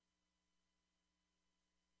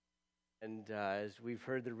And as we've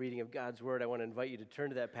heard the reading of God's Word, I want to invite you to turn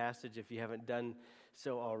to that passage if you haven't done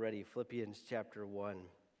so already, Philippians chapter 1.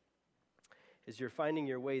 As you're finding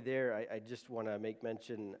your way there, I just want to make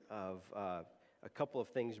mention of a couple of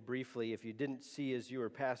things briefly. If you didn't see as you were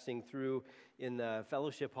passing through in the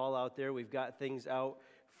fellowship hall out there, we've got things out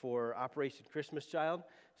for Operation Christmas Child.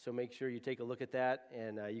 So make sure you take a look at that,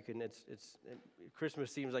 and you can.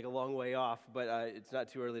 Christmas seems like a long way off, but it's not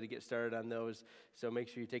too early to get started on those. So make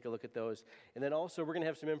sure you take a look at those. And then also, we're going to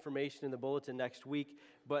have some information in the bulletin next week.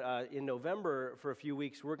 But in November, for a few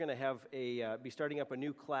weeks, we're going to have be starting up a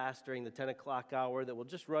new class during the 10 o'clock hour that will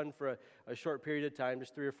just run for a short period of time,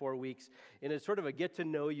 just 3 or 4 weeks. And it's sort of a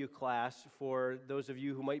get-to-know-you class for those of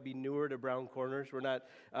you who might be newer to Brown Corners. We're not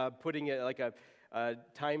putting it like a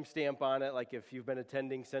timestamp on it, like if you've been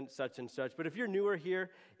attending since such and such. But if you're newer here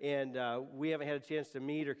and we haven't had a chance to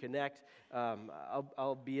meet or connect,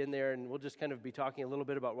 I'll be in there and we'll just kind of be talking a little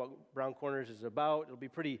bit about what Brown Corners is about. It'll be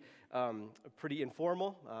pretty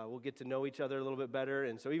informal. We'll get to know each other a little bit better.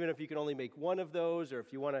 And so even if you can only make one of those, or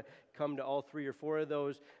if you want to come to all 3 or 4 of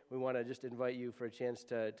those, we want to just invite you for a chance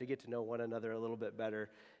to get to know one another a little bit better.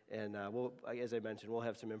 And we'll, as I mentioned, we'll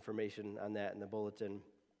have some information on that in the bulletin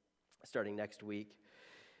starting next week.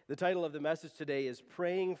 The title of the message today is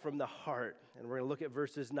Praying from the Heart, and we're going to look at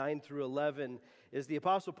verses 9 through 11 as the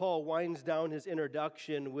Apostle Paul winds down his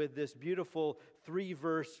introduction with this beautiful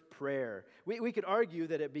 3-verse prayer. We could argue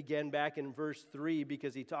that it began back in verse 3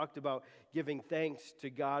 because he talked about giving thanks to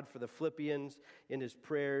God for the Philippians in his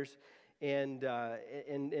prayers. And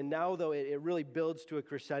now, though, it really builds to a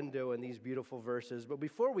crescendo in these beautiful verses. But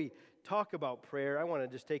before we talk about prayer, I want to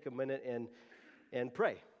just take a minute and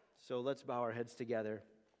pray. So let's bow our heads together.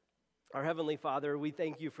 Our Heavenly Father, we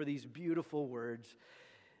thank you for these beautiful words,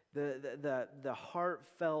 the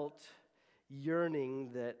heartfelt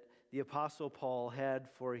yearning that the Apostle Paul had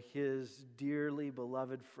for his dearly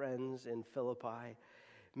beloved friends in Philippi.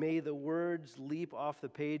 May the words leap off the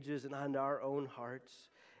pages and onto our own hearts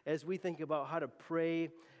as we think about how to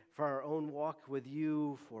pray for our own walk with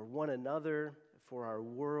you, for one another, for our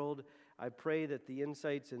world. I pray that the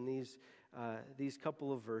insights in these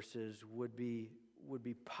couple of verses would be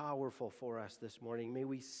powerful for us this morning. May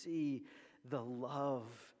we see the love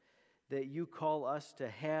that you call us to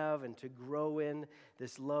have and to grow in,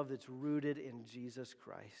 this love that's rooted in Jesus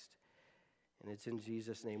Christ. And it's in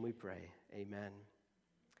Jesus' name we pray. Amen.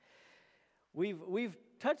 We've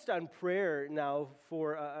touched on prayer now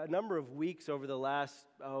for a number of weeks over the last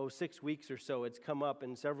 6 weeks or so. It's come up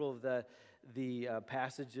in several of the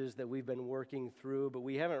passages that we've been working through, but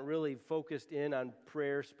we haven't really focused in on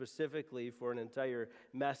prayer specifically for an entire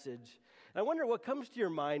message. And I wonder what comes to your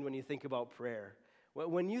mind when you think about prayer.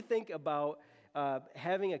 When you think about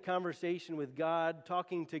having a conversation with God,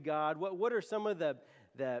 talking to God, what are some of the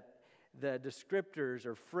descriptors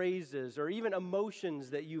or phrases or even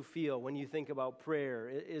emotions that you feel when you think about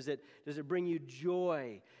prayer? Does it bring you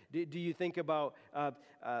joy? Do you think about,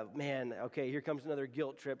 man, okay, here comes another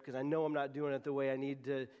guilt trip because I know I'm not doing it the way I need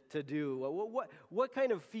to do? What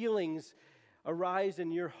kind of feelings arise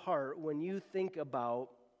in your heart when you think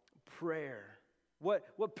about prayer?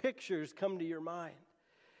 What pictures come to your mind?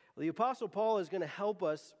 Well, the Apostle Paul is going to help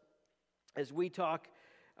us as we talk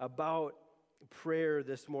about prayer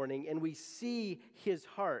this morning, and we see his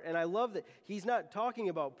heart. And I love that he's not talking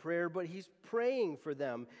about prayer, but he's praying for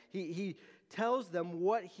them. He tells them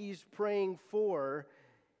what he's praying for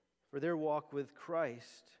their walk with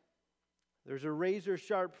Christ. There's a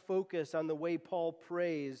razor-sharp focus on the way Paul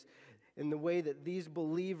prays and the way that these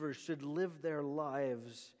believers should live their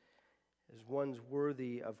lives as ones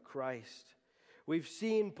worthy of Christ. We've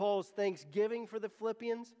seen Paul's thanksgiving for the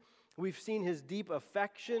Philippians. We've seen his deep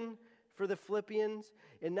affection for the Philippians,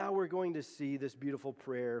 and now we're going to see this beautiful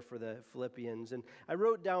prayer for the Philippians. And I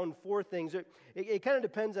wrote down 4 things. It kind of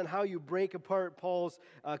depends on how you break apart Paul's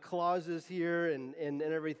clauses here and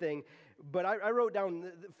everything, but I wrote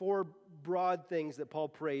down 4 broad things that Paul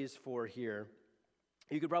prays for here.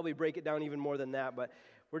 You could probably break it down even more than that, but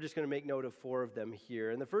we're just going to make note of 4 of them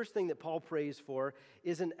here. And the first thing that Paul prays for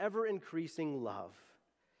is an ever-increasing love.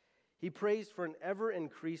 He prays for an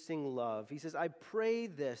ever-increasing love. He says, I pray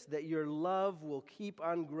this, that your love will keep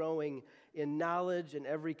on growing in knowledge and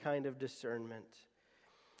every kind of discernment.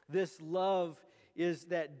 This love is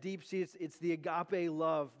that deep seated, it's the agape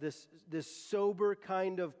love, this sober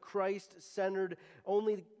kind of Christ-centered,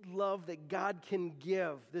 only love that God can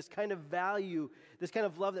give, this kind of value, this kind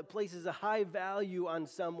of love that places a high value on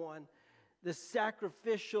someone, this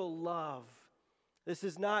sacrificial love. This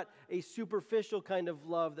is not a superficial kind of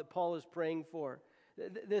love that Paul is praying for.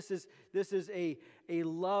 This is a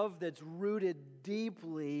love that's rooted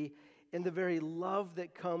deeply in the very love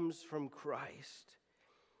that comes from Christ.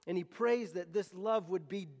 And he prays that this love would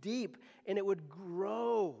be deep and it would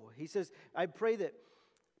grow. He says, I pray that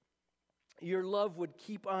your love would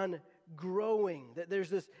keep on growing, that there's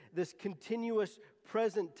this continuous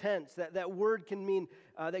present tense. That word can mean,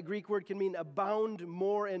 that Greek word can mean abound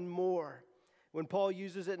more and more. When Paul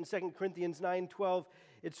uses it in 2 Corinthians 9:12,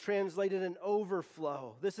 it's translated an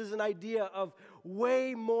overflow. This is an idea of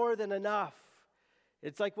way more than enough.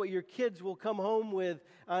 It's like what your kids will come home with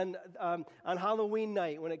on Halloween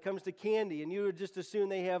night when it comes to candy, and you would just assume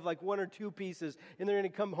they have like 1 or 2 pieces, and they're going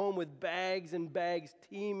to come home with bags and bags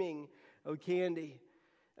teeming of candy.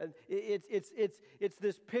 It's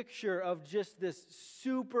this picture of just this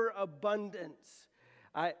super abundance.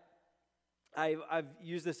 I've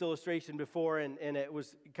used this illustration before, and it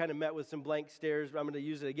was kind of met with some blank stares, but I'm going to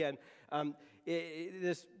use it again.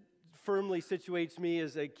 This firmly situates me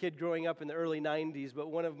as a kid growing up in the early 90s, but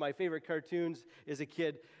one of my favorite cartoons as a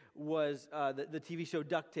kid was the TV show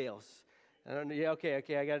DuckTales. I don't know. Yeah,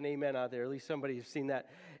 okay, I got an amen out there. At least somebody's seen that.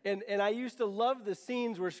 And I used to love the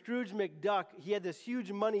scenes where Scrooge McDuck, he had this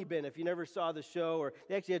huge money bin, if you never saw the show, or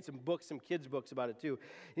they actually had some books, some kids' books about it too.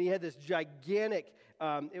 And he had this gigantic,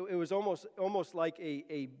 it was almost like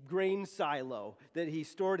a grain silo that he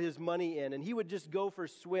stored his money in. And he would just go for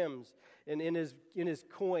swims in his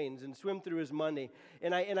coins and swim through his money.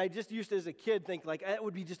 And I just used to, as a kid, think like, that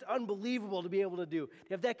would be just unbelievable to be able to do.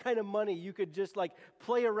 To have that kind of money, you could just like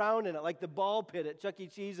play around in it, like the ball pit at Chuck E.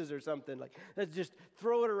 Cheese's or something. Like, let's just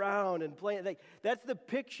throw it around and play it. Like, that's the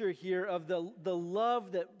picture here of the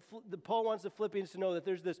love that Paul wants the Philippians to know, that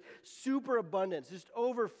there's this super abundance, just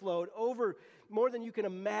overflowed, over more than you can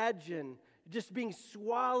imagine, just being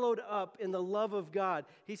swallowed up in the love of God.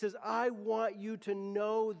 He says, I want you to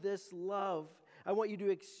know this love. I want you to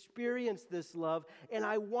experience this love, and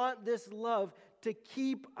I want this love to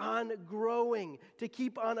keep on growing, to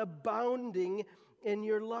keep on abounding in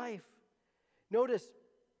your life. Notice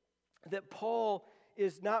that Paul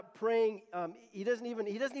is not praying, he doesn't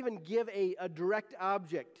even give a direct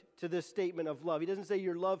object to this statement of love. He doesn't say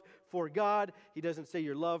your love for God. He doesn't say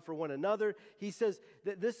your love for one another. He says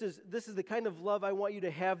that this is the kind of love I want you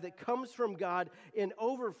to have that comes from God and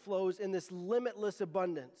overflows in this limitless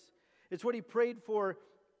abundance. It's what he prayed for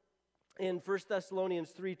in 1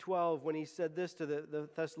 Thessalonians 3:12 when he said this to the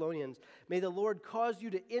Thessalonians. May the Lord cause you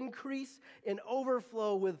to increase and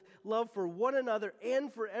overflow with love for one another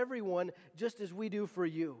and for everyone, just as we do for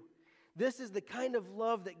you. This is the kind of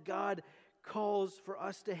love that God calls for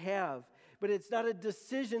us to have. But it's not a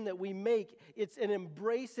decision that we make. It's an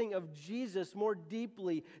embracing of Jesus more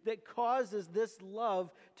deeply that causes this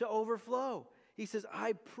love to overflow. He says,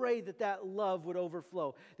 I pray that love would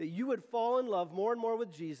overflow, that you would fall in love more and more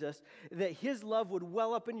with Jesus, that his love would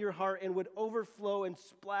well up in your heart and would overflow and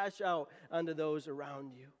splash out onto those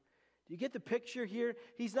around you. Do you get the picture here?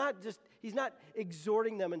 He's not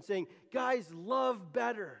exhorting them and saying, guys, love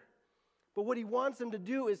better. But what he wants them to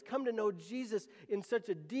do is come to know Jesus in such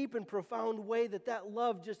a deep and profound way that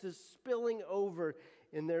love just is spilling over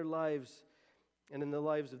in their lives and in the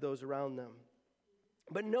lives of those around them.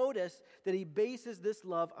 But notice that he bases this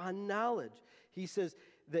love on knowledge. He says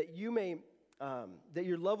that that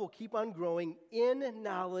your love will keep on growing in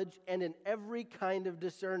knowledge and in every kind of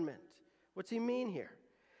discernment. What's he mean here?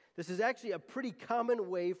 This is actually a pretty common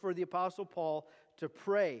way for the Apostle Paul to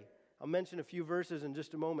pray. I'll mention a few verses in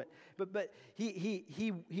just a moment. But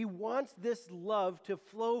he wants this love to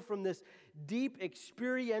flow from this deep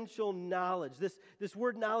experiential knowledge. This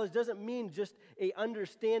word knowledge doesn't mean just an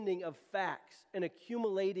understanding of facts, an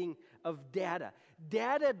accumulating of data.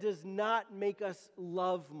 Data does not make us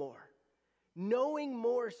love more. Knowing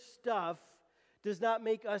more stuff does not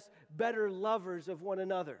make us better lovers of one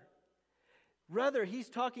another. Rather, he's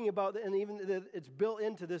talking about, and even it's built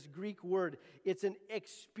into this Greek word, it's an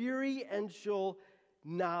experiential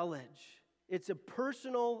knowledge. It's a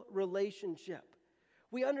personal relationship.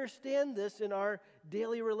 We understand this in our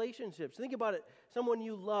daily relationships. Think about it. Someone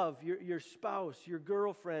you love, your spouse, your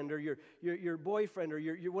girlfriend, or your boyfriend, or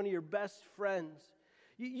your one of your best friends.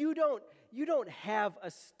 You don't have a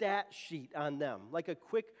stat sheet on them, like a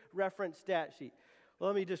quick reference stat sheet. Well,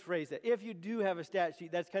 let me just phrase that. If you do have a stat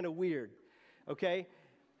sheet, that's kind of weird. Okay?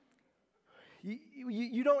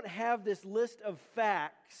 You don't have this list of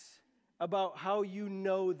facts about how you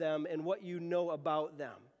know them and what you know about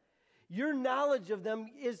them. Your knowledge of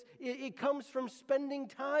them it comes from spending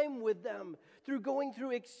time with them, through going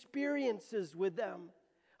through experiences with them.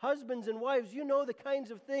 Husbands and wives, you know the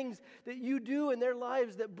kinds of things that you do in their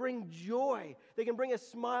lives that bring joy. They can bring a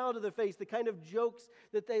smile to their face, the kind of jokes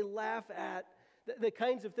that they laugh at, The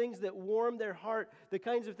kinds of things that warm their heart, the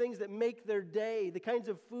kinds of things that make their day, the kinds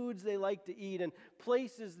of foods they like to eat and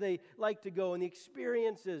places they like to go and the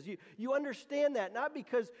experiences. You understand that not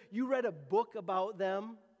because you read a book about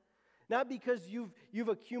them, not because you've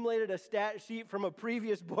accumulated a stat sheet from a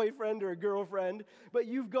previous boyfriend or a girlfriend, but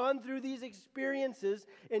you've gone through these experiences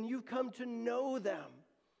and you've come to know them.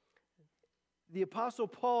 The Apostle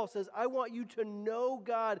Paul says, I want you to know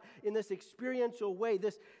God in this experiential way.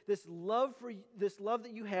 This love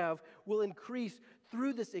that you have will increase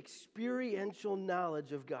through this experiential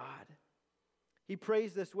knowledge of God. He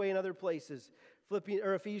prays this way in other places.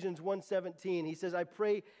 Ephesians 1:17, he says, I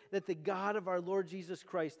pray that the God of our Lord Jesus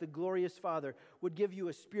Christ, the glorious Father, would give you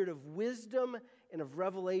a spirit of wisdom and of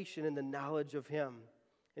revelation in the knowledge of Him.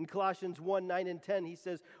 In Colossians 1:9 and 10, he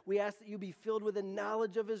says, we ask that you be filled with the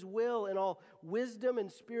knowledge of His will and all wisdom and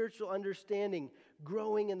spiritual understanding,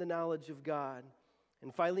 growing in the knowledge of God.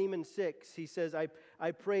 In Philemon 6, he says,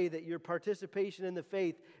 I pray that your participation in the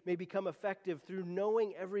faith may become effective through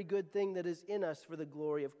knowing every good thing that is in us for the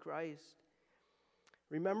glory of Christ.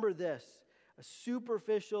 Remember this, a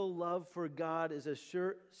superficial love for God is a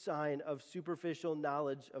sure sign of superficial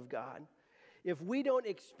knowledge of God. If we don't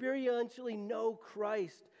experientially know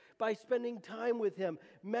Christ by spending time with Him,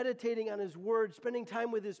 meditating on His Word, spending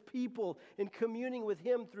time with His people, and communing with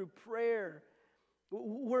Him through prayer,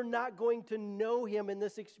 we're not going to know Him in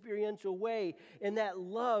this experiential way, and that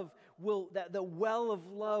the well of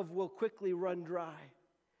love will quickly run dry.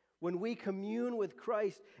 When we commune with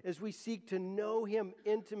Christ as we seek to know Him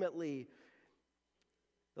intimately,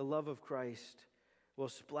 the love of Christ will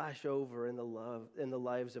splash over in the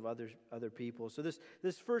lives of other people. So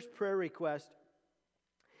this first prayer request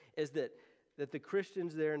is that the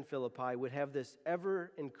Christians there in Philippi would have this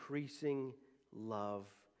ever-increasing love,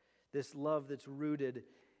 this love that's rooted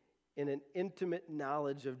in an intimate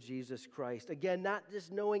knowledge of Jesus Christ. Again, not just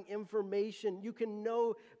knowing information. You can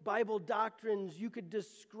know Bible doctrines. You could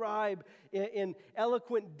describe in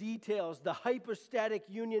eloquent details the hypostatic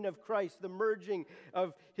union of Christ, the merging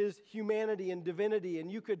of His humanity and divinity. And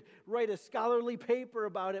you could write a scholarly paper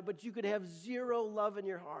about it, but you could have zero love in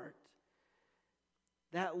your heart.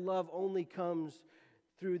 That love only comes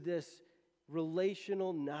through this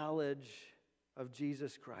relational knowledge of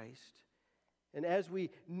Jesus Christ. And as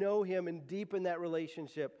we know Him and deepen that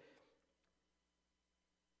relationship,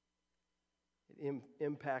 it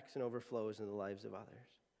impacts and overflows in the lives of others.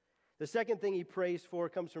 The second thing he prays for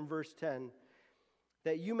comes from verse 10,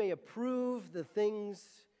 that you may approve the things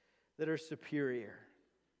that are superior.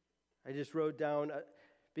 I just wrote down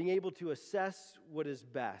being able to assess what is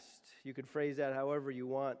best. You could phrase that however you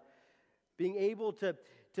want. Being able to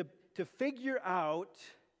figure out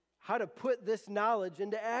how to put this knowledge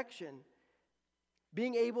into action.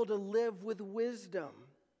 Being able to live with wisdom.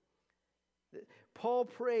 Paul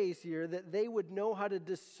prays here that they would know how to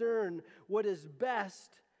discern what is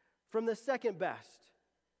best from the second best.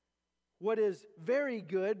 What is very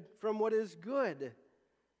good from what is good.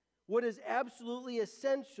 What is absolutely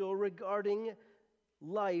essential regarding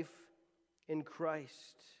life in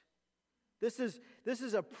Christ. This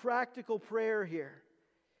is a practical prayer here.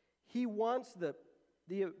 He wants the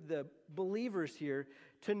believers here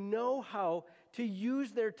to know how to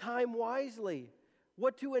use their time wisely,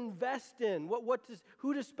 what to invest in,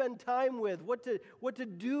 who to spend time with, what to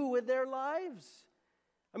do with their lives.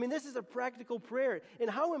 I mean, this is a practical prayer. And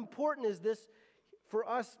how important is this for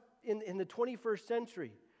us in the 21st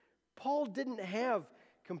century? Paul didn't have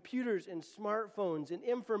computers and smartphones and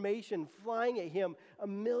information flying at him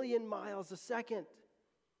 1,000,000 miles a second.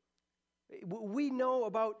 We know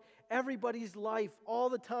about everybody's life all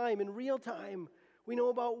the time in real time. We know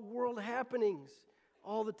about world happenings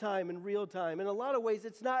all the time in real time. In a lot of ways,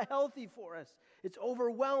 it's not healthy for us. It's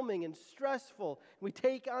overwhelming and stressful. We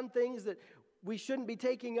take on things that we shouldn't be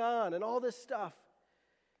taking on and all this stuff.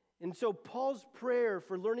 And so Paul's prayer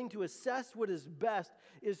for learning to assess what is best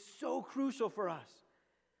is so crucial for us.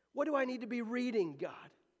 What do I need to be reading,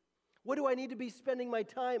 God? What do I need to be spending my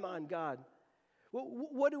time on, God?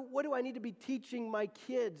 What do I need to be teaching my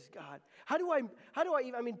kids, God? How do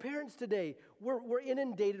I mean, parents today, we're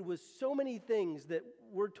inundated with so many things that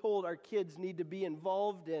we're told our kids need to be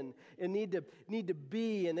involved in and need to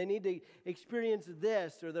be, and they need to experience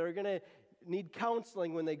this, or they're going to need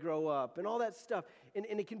counseling when they grow up, and all that stuff. And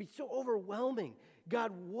it can be so overwhelming.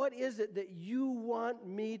 God, what is it that you want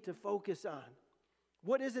me to focus on?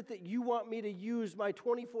 What is it that you want me to use my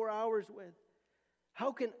 24 hours with?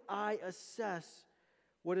 How can I assess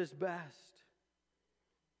what is best?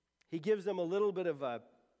 He gives them a little bit of a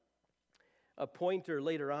pointer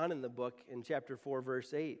later on in the book in chapter 4,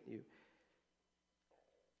 verse 8.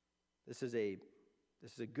 This is a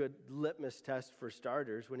This is a good litmus test for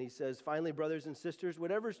starters when he says, finally, brothers and sisters,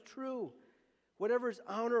 whatever's true, whatever's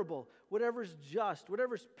honorable, whatever's just,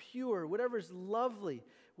 whatever's pure, whatever's lovely,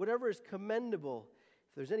 whatever is commendable,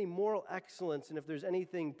 if there's any moral excellence and if there's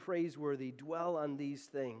anything praiseworthy, dwell on these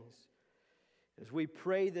things. As we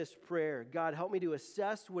pray this prayer, God, help me to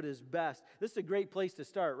assess what is best. This is a great place to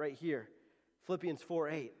start right here. Philippians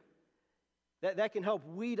 4:8. That can help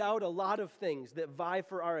weed out a lot of things that vie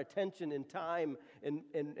for our attention and time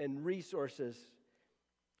and resources.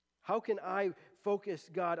 How can I focus,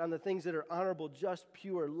 God, on the things that are honorable, just,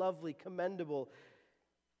 pure, lovely, commendable,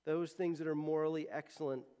 those things that are morally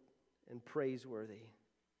excellent and praiseworthy?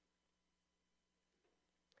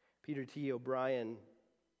 Peter T. O'Brien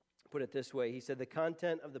put it this way. He said, the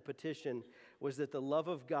content of the petition was that the love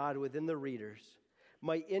of God within the readers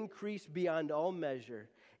might increase beyond all measure,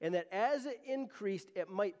 and that as it increased, it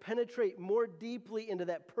might penetrate more deeply into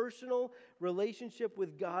that personal relationship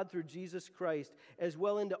with God through Jesus Christ, as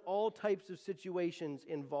well into all types of situations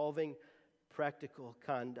involving practical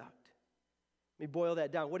conduct. Let me boil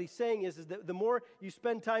that down. What he's saying is that the more you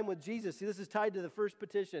spend time with Jesus, see, this is tied to the first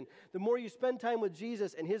petition, the more you spend time with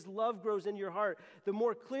Jesus and his love grows in your heart, the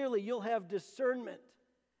more clearly you'll have discernment.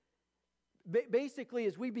 Basically,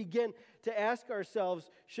 as we begin to ask ourselves,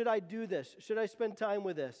 should I do this? Should I spend time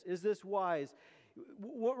with this? Is this wise?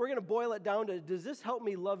 We're going to boil it down to, does this help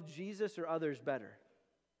me love Jesus or others better?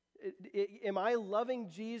 Am I loving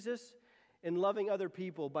Jesus and loving other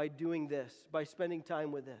people by doing this, by spending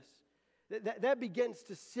time with this? That begins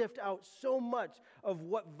to sift out so much of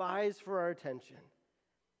what vies for our attention.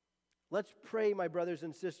 Let's pray, my brothers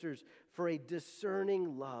and sisters, for a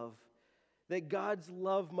discerning love, that God's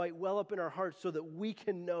love might well up in our hearts so that we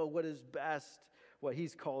can know what is best, what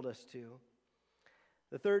he's called us to.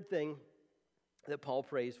 The third thing that Paul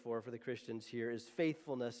prays for the Christians here is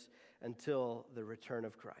faithfulness until the return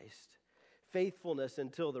of Christ. Faithfulness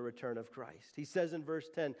until the return of Christ. He says in verse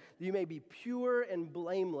 10, that you may be pure and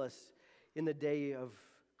blameless in the day of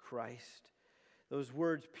Christ. Those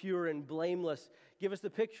words, pure and blameless, give us the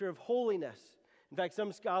picture of holiness. In fact,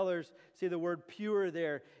 some scholars say the word pure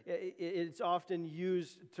there, it's often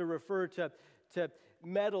used to refer to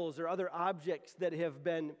metals or other objects that have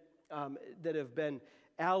been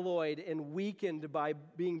alloyed and weakened by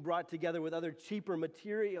being brought together with other cheaper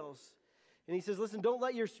materials. And he says, listen, don't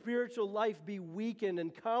let your spiritual life be weakened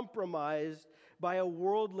and compromised by a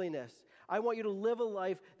worldliness. I want you to live a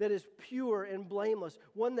life that is pure and blameless,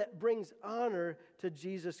 one that brings honor to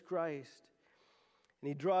Jesus Christ. And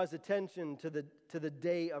he draws attention to the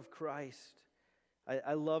day of Christ.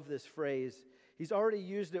 I love this phrase. He's already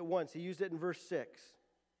used it once. He used it in verse 6.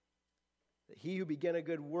 That he who began a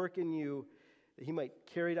good work in you, that he might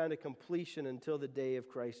carry it on to completion until the day of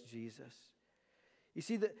Christ Jesus. You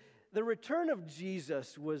see, the return of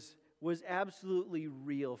Jesus was absolutely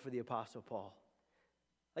real for the Apostle Paul.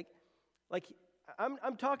 Like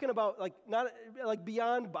I'm talking about not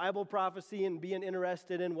beyond Bible prophecy and being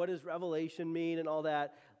interested in what does Revelation mean and all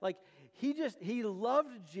that. He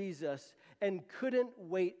loved Jesus and couldn't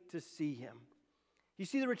wait to see him. You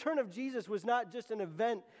see, the return of Jesus was not just an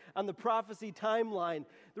event on the prophecy timeline.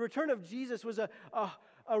 The return of Jesus was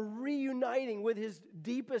a reuniting with his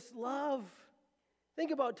deepest love.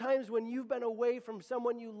 Think about times when you've been away from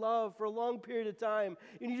someone you love for a long period of time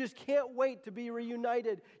and you just can't wait to be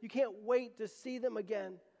reunited. You can't wait to see them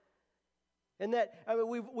again. And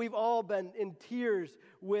we've all been in tears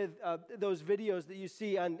with those videos that you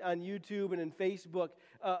see on YouTube and in Facebook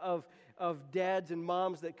of dads and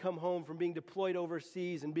moms that come home from being deployed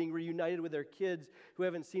overseas and being reunited with their kids who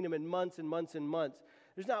haven't seen them in months and months and months.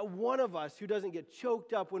 There's not one of us who doesn't get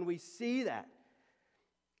choked up when we see that.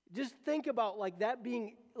 Just think about that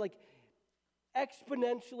being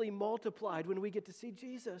exponentially multiplied when we get to see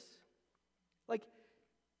Jesus.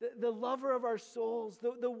 The lover of our souls,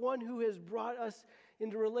 the one who has brought us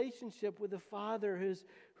into relationship with the Father,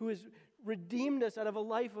 who has redeemed us out of a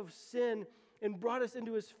life of sin and brought us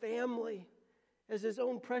into his family as his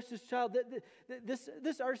own precious child.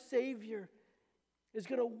 This our Savior is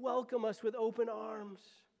going to welcome us with open arms.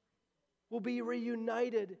 We'll be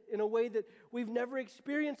reunited in a way that we've never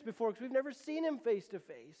experienced before because we've never seen him face to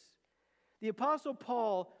face. The Apostle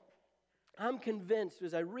Paul, I'm convinced,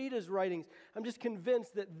 as I read his writings, I'm just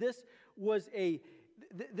convinced that this was a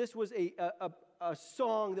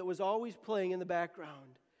song that was always playing in the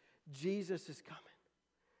background. Jesus is coming.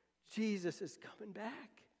 Jesus is coming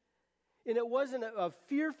back. And it wasn't a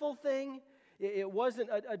fearful thing. It wasn't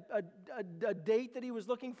a date that he was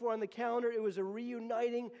looking for on the calendar. It was a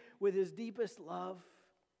reuniting with his deepest love,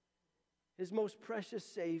 his most precious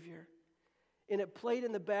Savior. and it played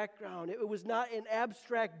in the background. It was not an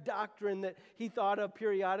abstract doctrine that he thought of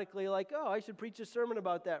periodically, like, oh, I should preach a sermon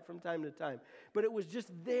about that from time to time. But it was just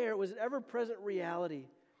there. It was an ever-present reality.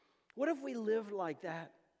 What if we lived like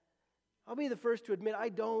that? I'll be the first to admit I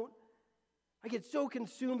don't. I get so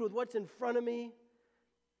consumed with what's in front of me,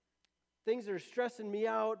 things that are stressing me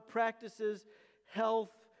out, practices, health,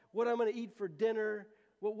 what I'm going to eat for dinner,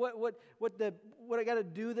 what I got to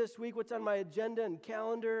do this week, what's on my agenda and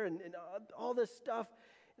calendar, and all this stuff.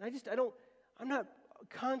 And I'm not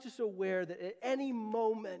conscious aware that at any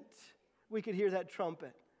moment we could hear that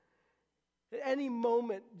trumpet. At any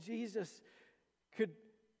moment Jesus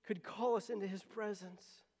could call us into his presence.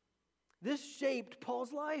 This shaped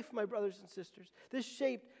Paul's life, my brothers and sisters. This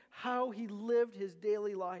shaped how he lived his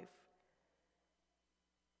daily life.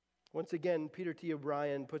 Once again, Peter T.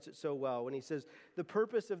 O'Brien puts it so well when he says, the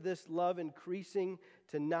purpose of this love increasing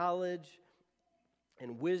to knowledge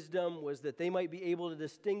and wisdom was that they might be able to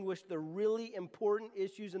distinguish the really important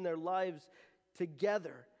issues in their lives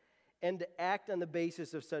together and to act on the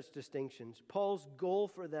basis of such distinctions. Paul's goal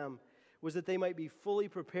for them was that they might be fully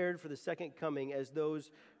prepared for the second coming as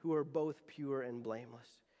those who are both pure and blameless.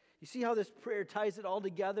 You see how this prayer ties it all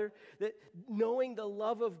together? That knowing the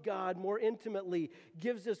love of God more intimately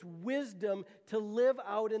gives us wisdom to live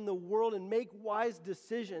out in the world and make wise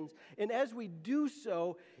decisions. And as we do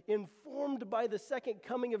so, informed by the second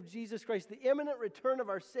coming of Jesus Christ, the imminent return of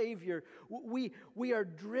our Savior, we are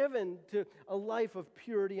driven to a life of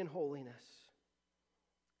purity and holiness.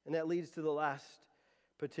 And that leads to the last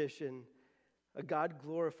petition, a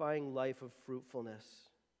God-glorifying life of fruitfulness.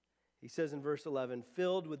 He says in verse 11,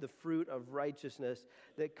 filled with the fruit of righteousness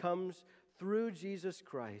that comes through Jesus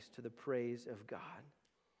Christ to the praise of God.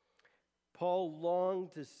 Paul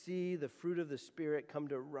longed to see the fruit of the Spirit come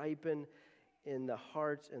to ripen in the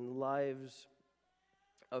hearts and lives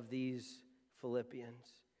of these Philippians.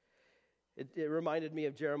 It reminded me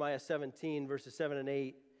of Jeremiah 17, verses 7 and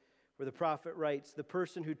 8, where the prophet writes, the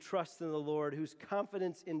person who trusts in the Lord, whose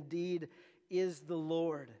confidence indeed is the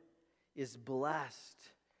Lord, is blessed.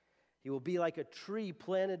 He will be like a tree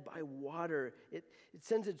planted by water. It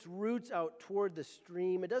sends its roots out toward the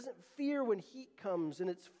stream. It doesn't fear when heat comes, and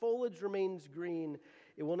its foliage remains green.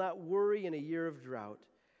 It will not worry in a year of drought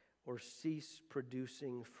or cease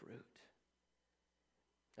producing fruit.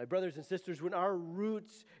 My brothers and sisters, when our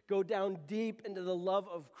roots go down deep into the love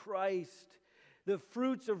of Christ, the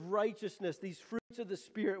fruits of righteousness, these fruits of the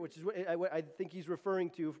Spirit, which is what I think he's referring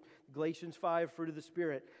to, Galatians 5, fruit of the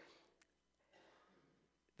Spirit,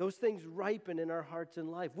 those things ripen in our hearts and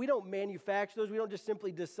life. We don't manufacture those. We don't just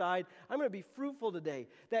simply decide, I'm going to be fruitful today.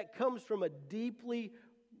 That comes from a deeply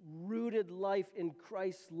rooted life in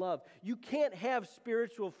Christ's love. You can't have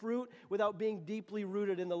spiritual fruit without being deeply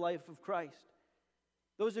rooted in the life of Christ.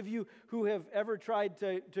 Those of you who have ever tried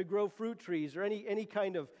to grow fruit trees or any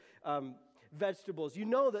kind of vegetables, you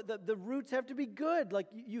know that the roots have to be good. Like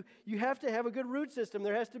you have to have a good root system.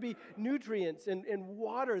 There has to be nutrients and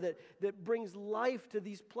water that brings life to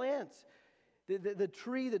these plants. The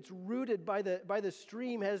tree that's rooted by the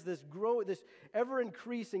stream has this ever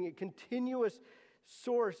increasing, a continuous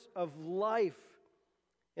source of life.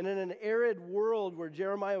 And in an arid world where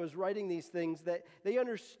Jeremiah was writing these things, that they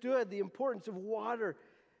understood the importance of water,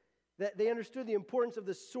 that they understood the importance of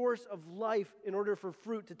the source of life in order for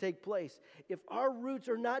fruit to take place. If our roots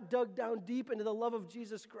are not dug down deep into the love of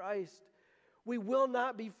Jesus Christ, we will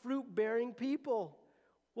not be fruit-bearing people.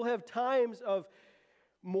 We'll have times of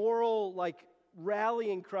moral,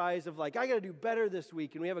 rallying cries of I got to do better this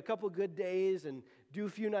week, and we have a couple good days and do a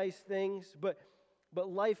few nice things, but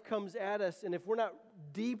life comes at us, and if we're not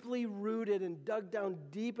deeply rooted and dug down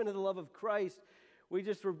deep into the love of Christ, we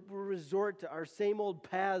just resort to our same old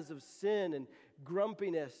paths of sin and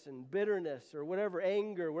grumpiness and bitterness or whatever,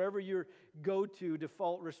 anger, wherever your go-to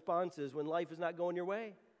default response is when life is not going your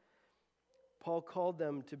way. Paul called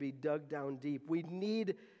them to be dug down deep. We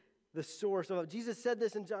need the source of love. Jesus said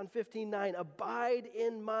this in John 15:9, abide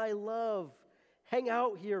in my love. Hang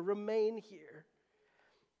out here, remain here.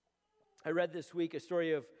 I read this week a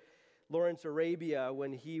story of Lawrence of Arabia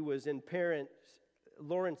when he was in Paris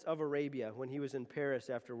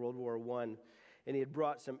after World War I, and he had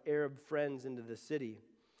brought some Arab friends into the city.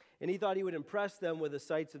 And he thought he would impress them with the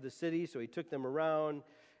sights of the city, so he took them around,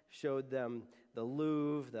 showed them the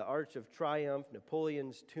Louvre, the Arch of Triumph,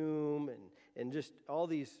 Napoleon's tomb, and just all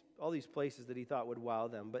these places that he thought would wow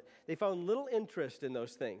them. But they found little interest in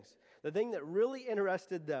those things. The thing that really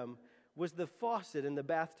interested them was the faucet in the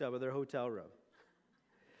bathtub of their hotel room.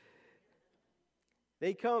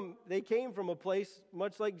 They came from a place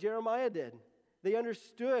much like Jeremiah did. They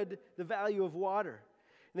understood the value of water.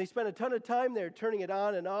 And they spent a ton of time there turning it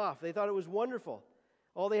on and off. They thought it was wonderful.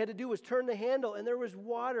 All they had to do was turn the handle, and there was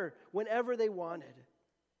water whenever they wanted.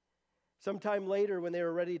 Sometime later, when they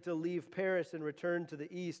were ready to leave Paris and return to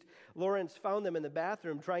the east, Lawrence found them in the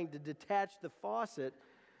bathroom trying to detach the faucet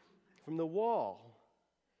from the wall.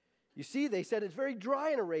 You see, they said, it's very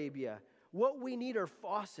dry in Arabia. What we need are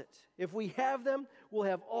faucets. If we have them, we'll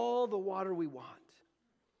have all the water we want.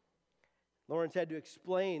 Lawrence had to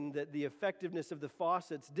explain that the effectiveness of the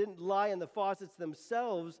faucets didn't lie in the faucets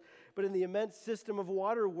themselves, but in the immense system of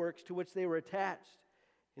waterworks to which they were attached.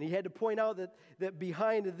 And he had to point out that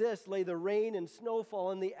behind this lay the rain and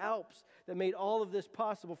snowfall in the Alps that made all of this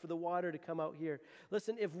possible for the water to come out here.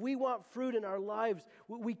 Listen, if we want fruit in our lives,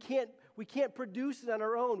 we can't produce it on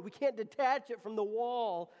our own. We can't detach it from the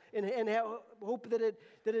wall and hope that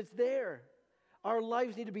it's there. Our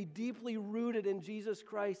lives need to be deeply rooted in Jesus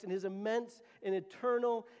Christ and His immense and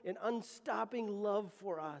eternal and unstopping love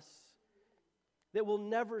for us that will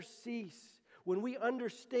never cease. When we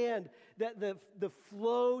understand that the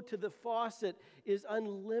flow to the faucet is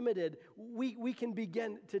unlimited, we can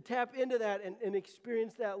begin to tap into that and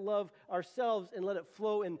experience that love ourselves and let it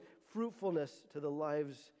flow in fruitfulness to the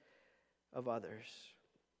lives of others.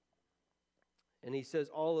 And he says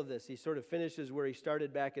all of this. He sort of finishes where he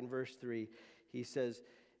started back in verse 3. He says,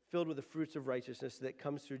 filled with the fruits of righteousness that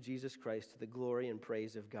comes through Jesus Christ to the glory and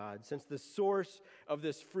praise of God. Since the source of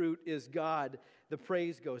this fruit is God, the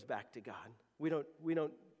praise goes back to God. We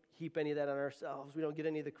don't heap any of that on ourselves. We don't get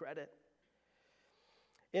any of the credit.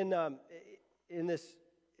 In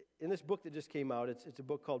this book that just came out, it's a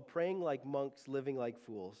book called Praying Like Monks, Living Like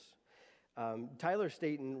Fools. Tyler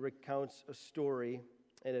Staton recounts a story,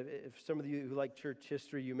 and if some of you who like church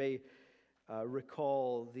history, you may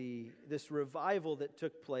recall this revival that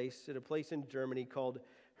took place at a place in Germany called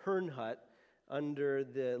Herrnhut under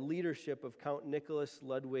the leadership of Count Nicholas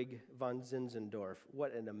Ludwig von Zinzendorf.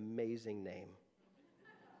 What an amazing name.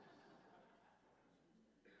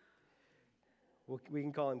 We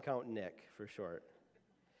can call him Count Nick for short.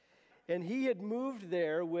 And he had moved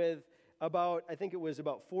there with about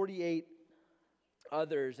 48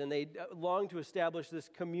 others, and they longed to establish this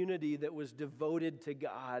community that was devoted to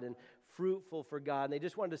God and fruitful for God. And they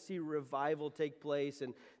just wanted to see revival take place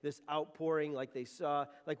and this outpouring like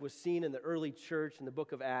was seen in the early church in the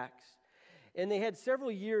book of Acts. And they had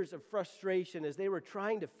several years of frustration as they were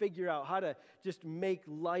trying to figure out how to just make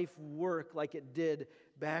life work like it did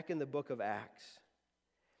back in the book of Acts.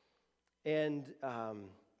 And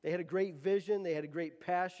they had a great vision, they had a great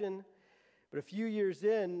passion, but a few years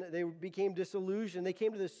in, they became disillusioned. They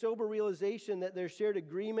came to the sober realization that their shared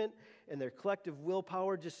agreement and their collective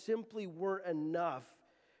willpower just simply weren't enough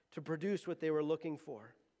to produce what they were looking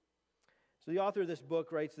for. So the author of this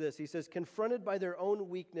book writes this. He says, confronted by their own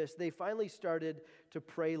weakness, they finally started to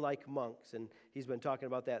pray like monks. And he's been talking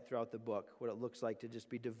about that throughout the book, what it looks like to just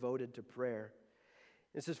be devoted to prayer.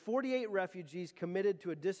 It says 48 refugees committed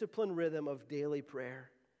to a disciplined rhythm of daily prayer.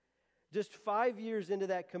 Just 5 years into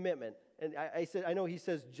that commitment, and I know he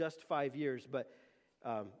says just 5 years, but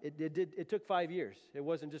it took 5 years. It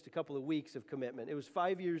wasn't just a couple of weeks of commitment. It was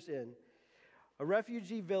 5 years in. A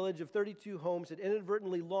refugee village of 32 homes had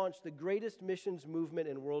inadvertently launched the greatest missions movement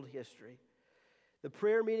in world history. The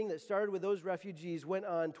prayer meeting that started with those refugees went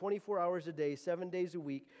on 24 hours a day, 7 days a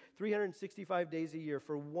week, 365 days a year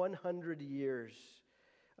for 100 years.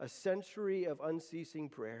 A century of unceasing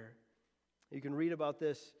prayer. You can read about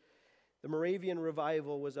this. The Moravian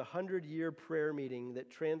revival was a 100-year prayer meeting that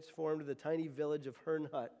transformed the tiny village of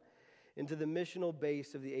Herrnhut into the missional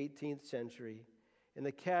base of the 18th century and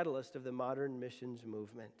the catalyst of the modern missions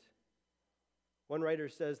movement. One writer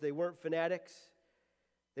says they weren't fanatics,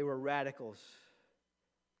 they were radicals.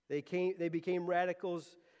 They became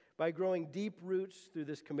radicals by growing deep roots through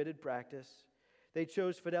this committed practice. They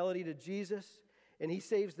chose fidelity to Jesus, and He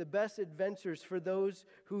saves the best adventures for those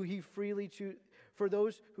who freely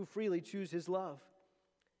choose His love.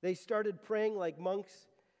 They started praying like monks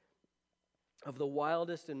of the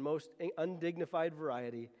wildest and most undignified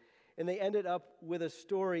variety, and they ended up with a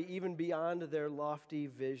story even beyond their lofty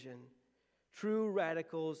vision. True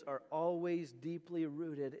radicals are always deeply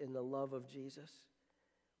rooted in the love of Jesus.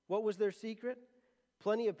 What was their secret?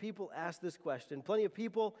 Plenty of people ask this question. Plenty of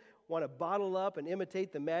people want to bottle up and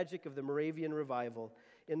imitate the magic of the Moravian revival.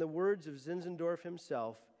 In the words of Zinzendorf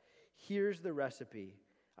himself, here's the recipe.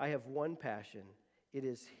 I have one passion. It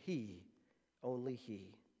is He, only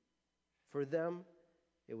He. For them,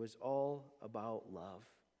 it was all about love.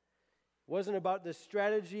 It wasn't about the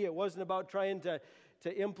strategy. It wasn't about trying to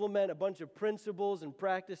implement a bunch of principles and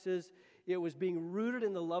practices. It was being rooted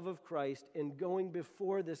in the love of Christ and going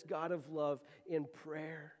before this God of love in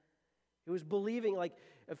prayer. It was believing, like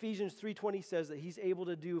Ephesians 3:20 says, that he's able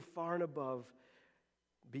to do far and above,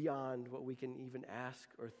 beyond what we can even ask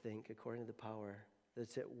or think, according to the power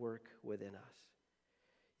that's at work within us.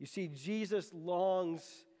 You see, Jesus longs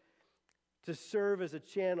to serve as a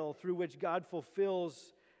channel through which God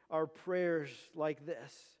fulfills our prayers like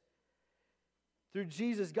this. Through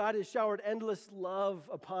Jesus, God has showered endless love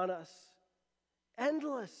upon us.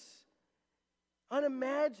 Endless.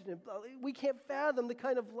 Unimaginable. We can't fathom the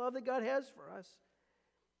kind of love that God has for us.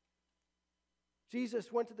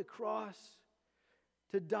 Jesus went to the cross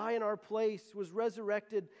to die in our place, was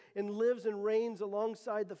resurrected, and lives and reigns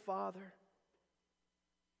alongside the Father.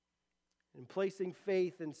 In placing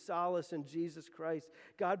faith and solace in Jesus Christ,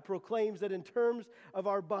 God proclaims that in terms of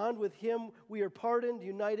our bond with Him, we are pardoned,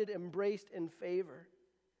 united, embraced, in favor.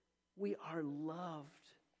 We are loved.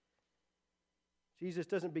 Jesus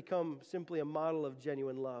doesn't become simply a model of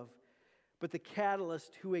genuine love, but the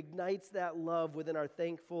catalyst who ignites that love within our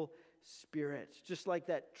thankful spirits, just like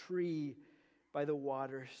that tree by the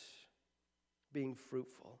waters being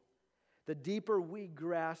fruitful. The deeper we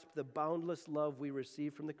grasp the boundless love we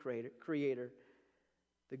receive from the Creator,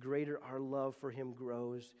 the greater our love for Him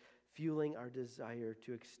grows, fueling our desire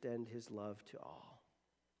to extend His love to all.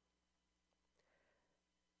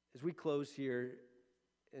 As we close here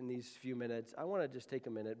in these few minutes, I want to just take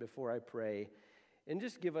a minute before I pray and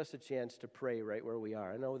just give us a chance to pray right where we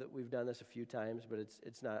are. I know that we've done this a few times, but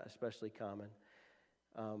it's not especially common.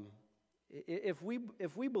 If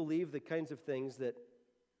we believe the kinds of things that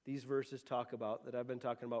these verses talk about, that I've been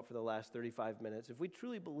talking about for the last 35 minutes, if we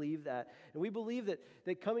truly believe that, and we believe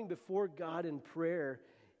that coming before God in prayer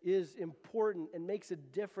is important and makes a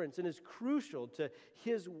difference and is crucial to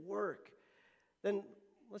His work, then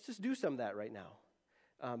let's just do some of that right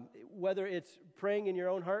now. Whether it's praying in your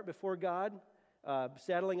own heart before God,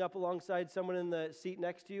 saddling up alongside someone in the seat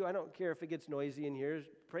next to you, I don't care if it gets noisy in here,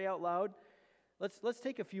 pray out loud. Let's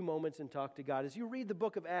take a few moments and talk to God. As you read the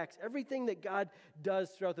book of Acts, everything that God does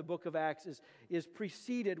throughout the book of Acts is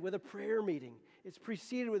preceded with a prayer meeting. It's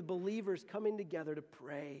preceded with believers coming together to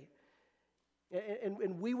pray.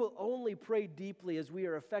 And we will only pray deeply as we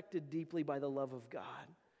are affected deeply by the love of God.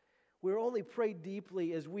 We'll only pray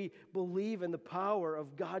deeply as we believe in the power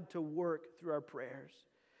of God to work through our prayers.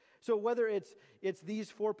 So whether it's these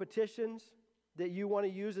 4 petitions that you want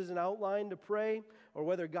to use as an outline to pray, or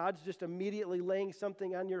whether God's just immediately laying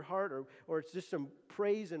something on your heart, or it's just some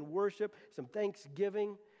praise and worship, some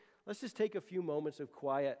thanksgiving, let's just take a few moments of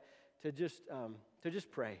quiet to just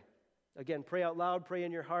pray. Again, pray out loud, pray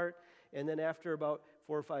in your heart, and then after about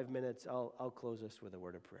 4 or 5 minutes, I'll close us with a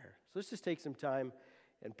word of prayer. So let's just take some time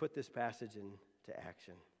and put this passage into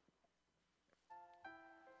action.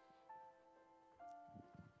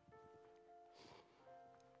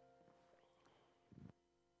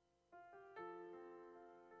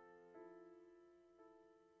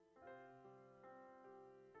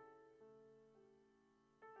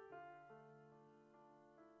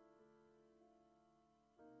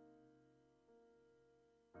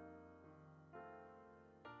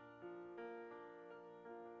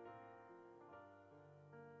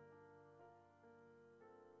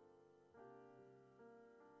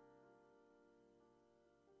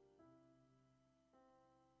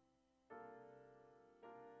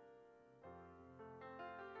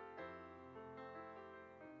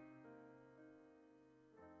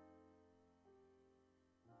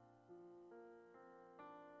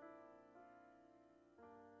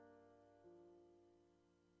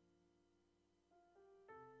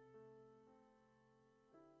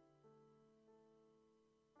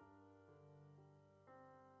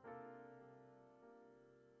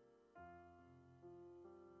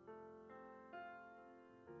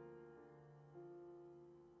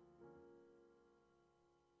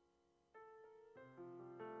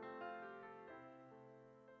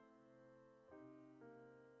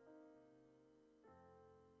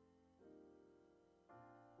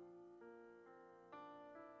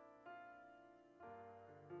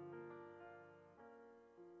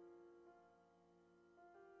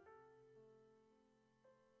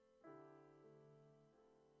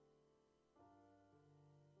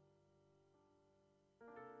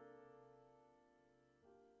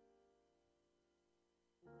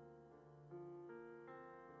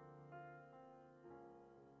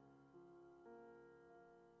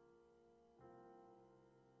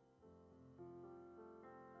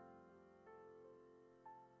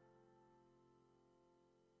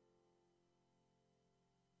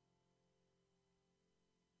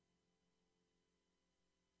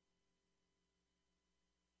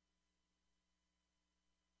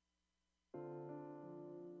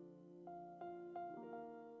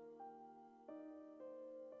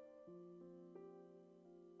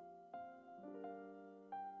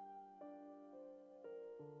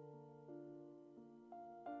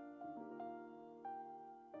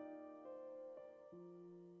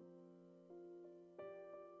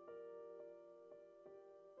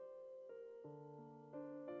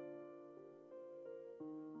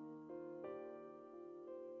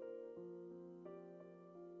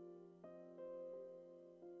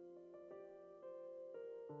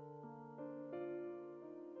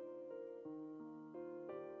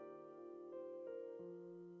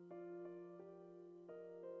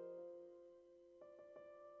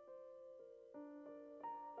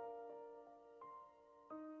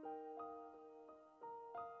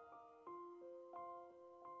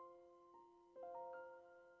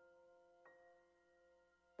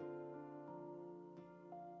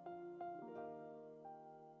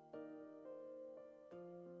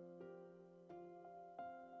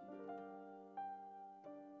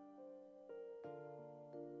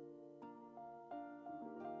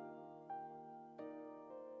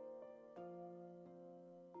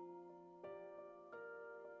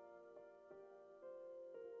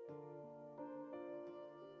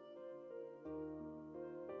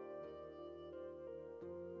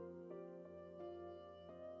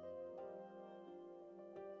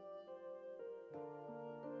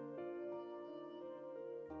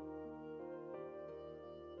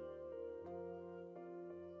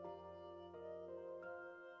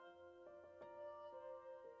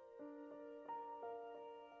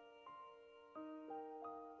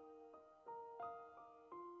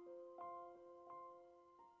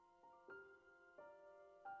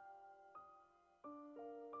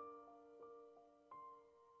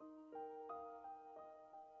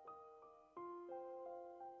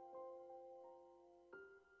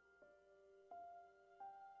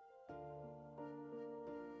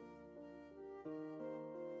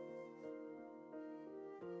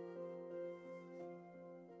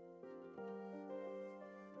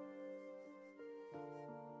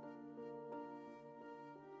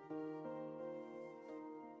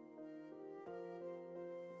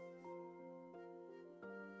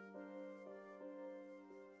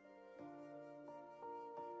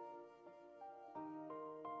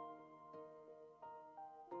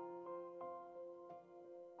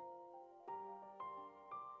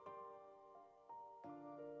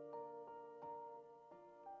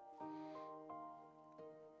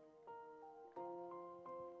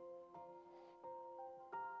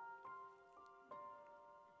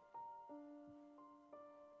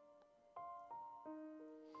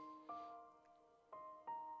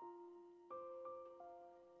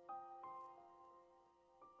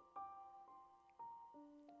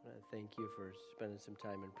 Thank you for spending some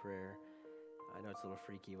time in prayer. I know it's a little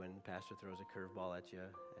freaky when the pastor throws a curveball at you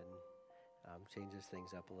and changes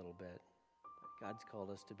things up a little bit. God's called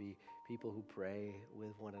us to be people who pray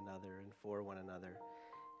with one another and for one another.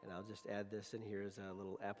 And I'll just add this in here as a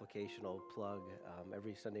little applicational plug.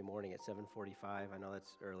 Every Sunday morning at 7:45, I know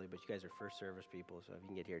that's early, but you guys are first service people, so if you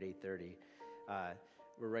can get here at 8:30,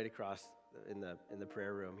 we're right across in the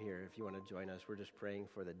prayer room here. If you want to join us, we're just praying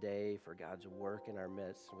for the day, for God's work in our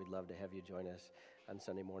midst. We'd love to have you join us on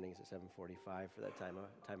Sunday mornings at 7:45 for that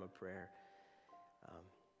time of prayer.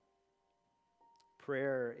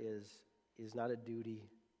 Prayer is not a duty.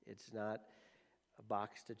 It's not a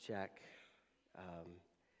box to check.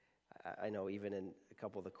 I know even in a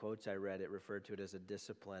couple of the quotes I read, it referred to it as a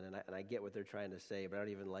discipline, and I get what they're trying to say, but I don't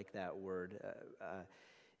even like that word.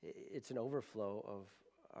 It's an overflow of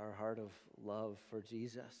our heart of love for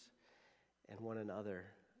Jesus and one another,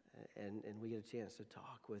 and we get a chance to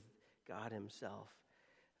talk with God himself.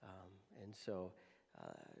 And so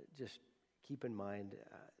just keep in mind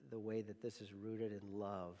the way that this is rooted in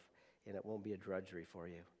love, and it won't be a drudgery for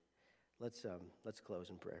you. Let's close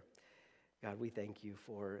in prayer. God, we thank you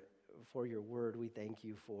for your word. We thank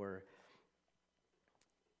you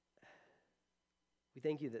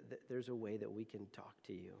that there's a way that we can talk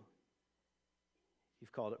to you.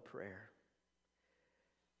 You've called it prayer.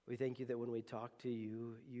 We thank you that when we talk to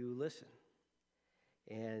you, you listen.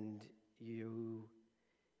 And you'll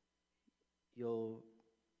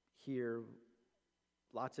hear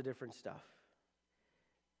lots of different stuff.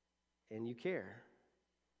 And you care.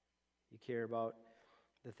 You care about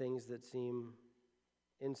the things that seem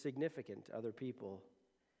insignificant to other people,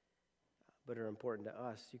 but are important to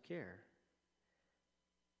us. You care.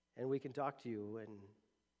 And we can talk to you in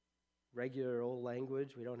regular old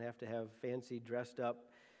language. We don't have to have fancy dressed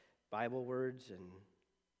up Bible words, and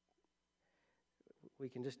we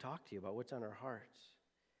can just talk to you about what's on our hearts.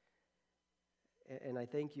 And I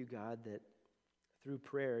thank you, God, that through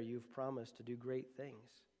prayer you've promised to do great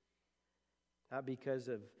things. Not because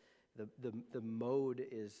of the mode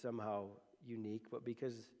is somehow unique, but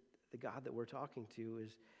because the God that we're talking to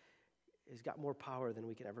has got more power than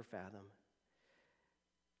we can ever fathom.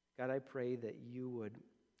 God, I pray that you would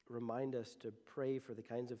remind us to pray for the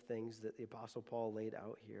kinds of things that the Apostle Paul laid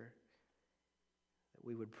out here. That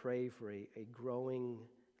we would pray for a growing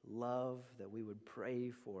love, that we would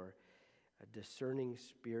pray for a discerning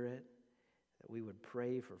spirit, that we would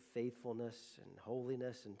pray for faithfulness and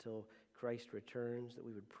holiness until Christ returns, that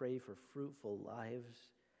we would pray for fruitful lives.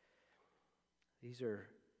 These are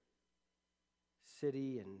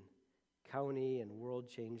city and county and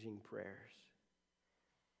world-changing prayers.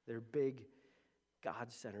 They're big,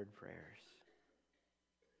 God-centered prayers.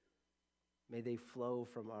 May they flow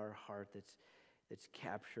from our heart that's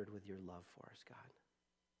captured with your love for us, God.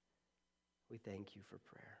 We thank you for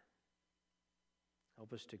prayer.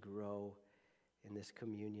 Help us to grow in this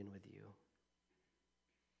communion with you.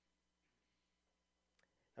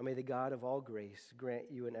 Now may the God of all grace grant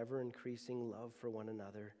you an ever-increasing love for one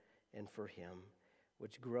another and for him,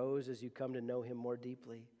 which grows as you come to know him more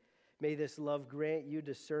deeply. May this love grant you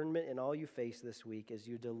discernment in all you face this week as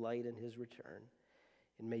you delight in his return.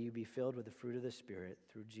 And may you be filled with the fruit of the Spirit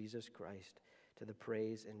through Jesus Christ to the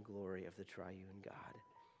praise and glory of the triune God.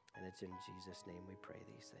 And it's in Jesus' name we pray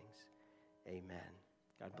these things. Amen.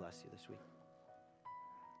 God bless you this week.